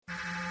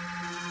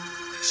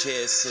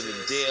Cheers to the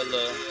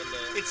dealer.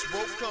 It's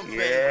welcome,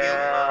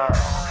 Yeah.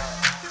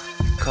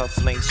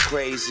 Cufflinks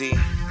crazy.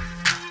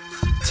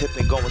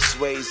 Tipping going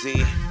Swayze.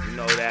 You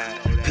know that.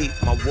 Peep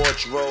my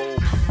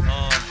wardrobe.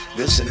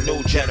 This a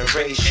new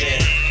generation.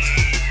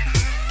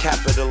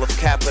 Capital of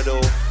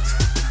capital.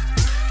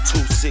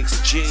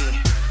 26G.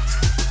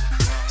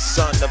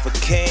 Son of a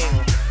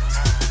king.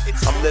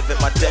 I'm living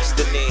my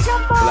destiny.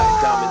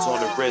 Black diamonds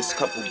on the wrist,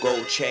 couple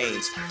gold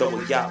chains. Throw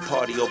a yacht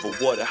party over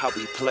water, how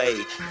we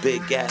play.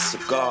 Big gas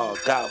cigar,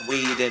 got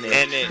weed in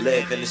it.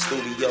 Live in the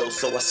studio,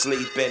 so I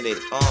sleep in it.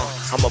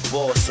 I'm a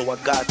boss, so I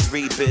got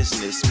 3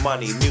 business.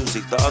 Money,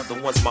 music, the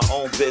other one's my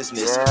own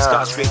business.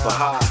 Skyscraper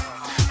high.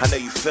 I know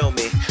you feel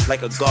me,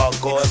 like a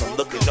gargoyle, I'm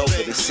looking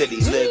over the city.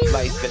 Live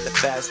life in the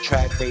fast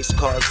track, race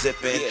car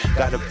zipping.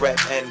 Got a rep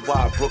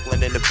NY,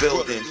 Brooklyn in the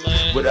building.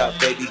 What up,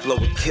 baby, blow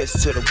a kiss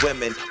to the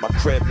women. My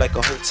crib like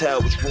a hotel,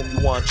 which room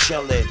you want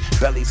chillin'?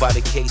 Belly by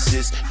the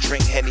cases,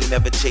 drink Henny,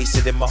 never chase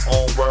it. In my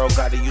own world,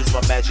 gotta use my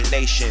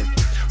imagination.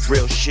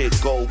 Real shit,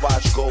 gold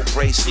watch, gold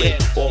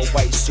bracelet. All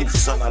white suit,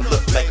 son, I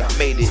look like I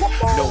made it.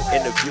 No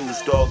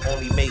interviews, dog,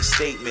 only make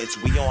statements.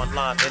 We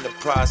online,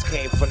 enterprise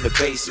came from the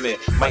basement.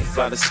 Might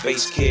fly the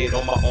space kid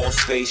on my own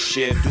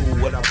spaceship. Do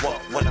what I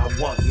want, when I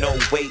want, no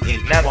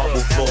waiting.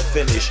 Marble floor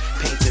finish,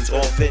 paintings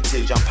all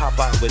vintage. I'm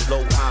Popeye with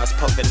low eyes,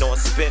 puffing on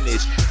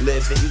spinach.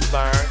 Live and you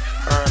learn,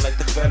 earn like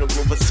the Federal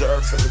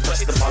Reserve. For the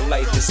rest of my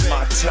life, it's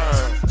my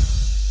turn.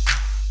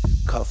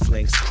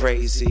 Cufflinks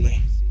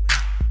crazy.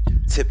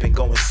 Tipping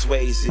going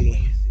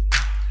Swayze.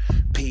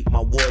 Peep my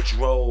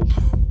wardrobe.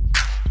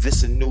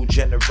 This a new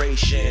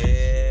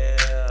generation.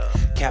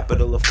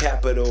 Capital of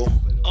capital.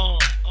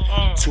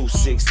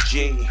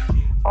 26G.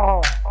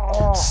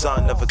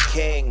 Son of a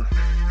king.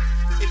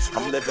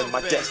 I'm living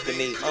my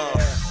destiny,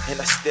 and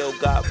I still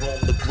got room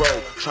to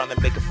grow. Trying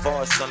to make it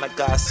far, son, I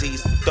got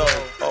seeds to throw.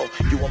 Oh,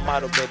 you a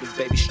model,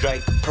 baby,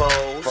 strike a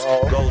pose.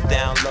 Go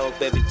down low,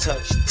 baby,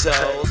 touch your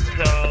toes.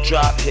 I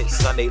drop hits,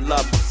 son, they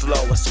love my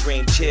flow. I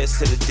scream cheers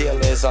to the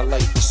dealers, I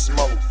like to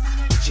smoke.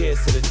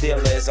 Cheers to the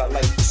dealers, I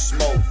like to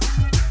smoke.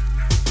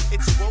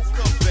 It's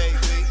welcome,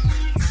 baby.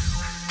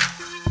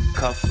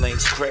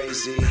 Cufflinks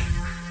crazy.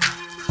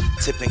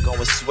 Tipping going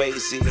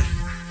Swayze.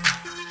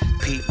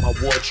 Peep my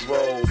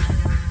wardrobe.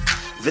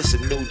 This a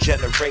new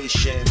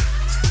generation.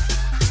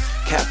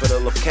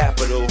 Capital of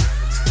capital.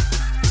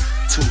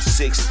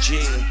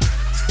 26G.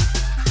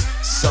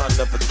 Son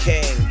of a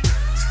king.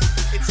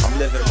 I'm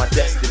living my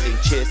destiny.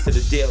 Cheers to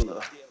the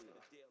dealer.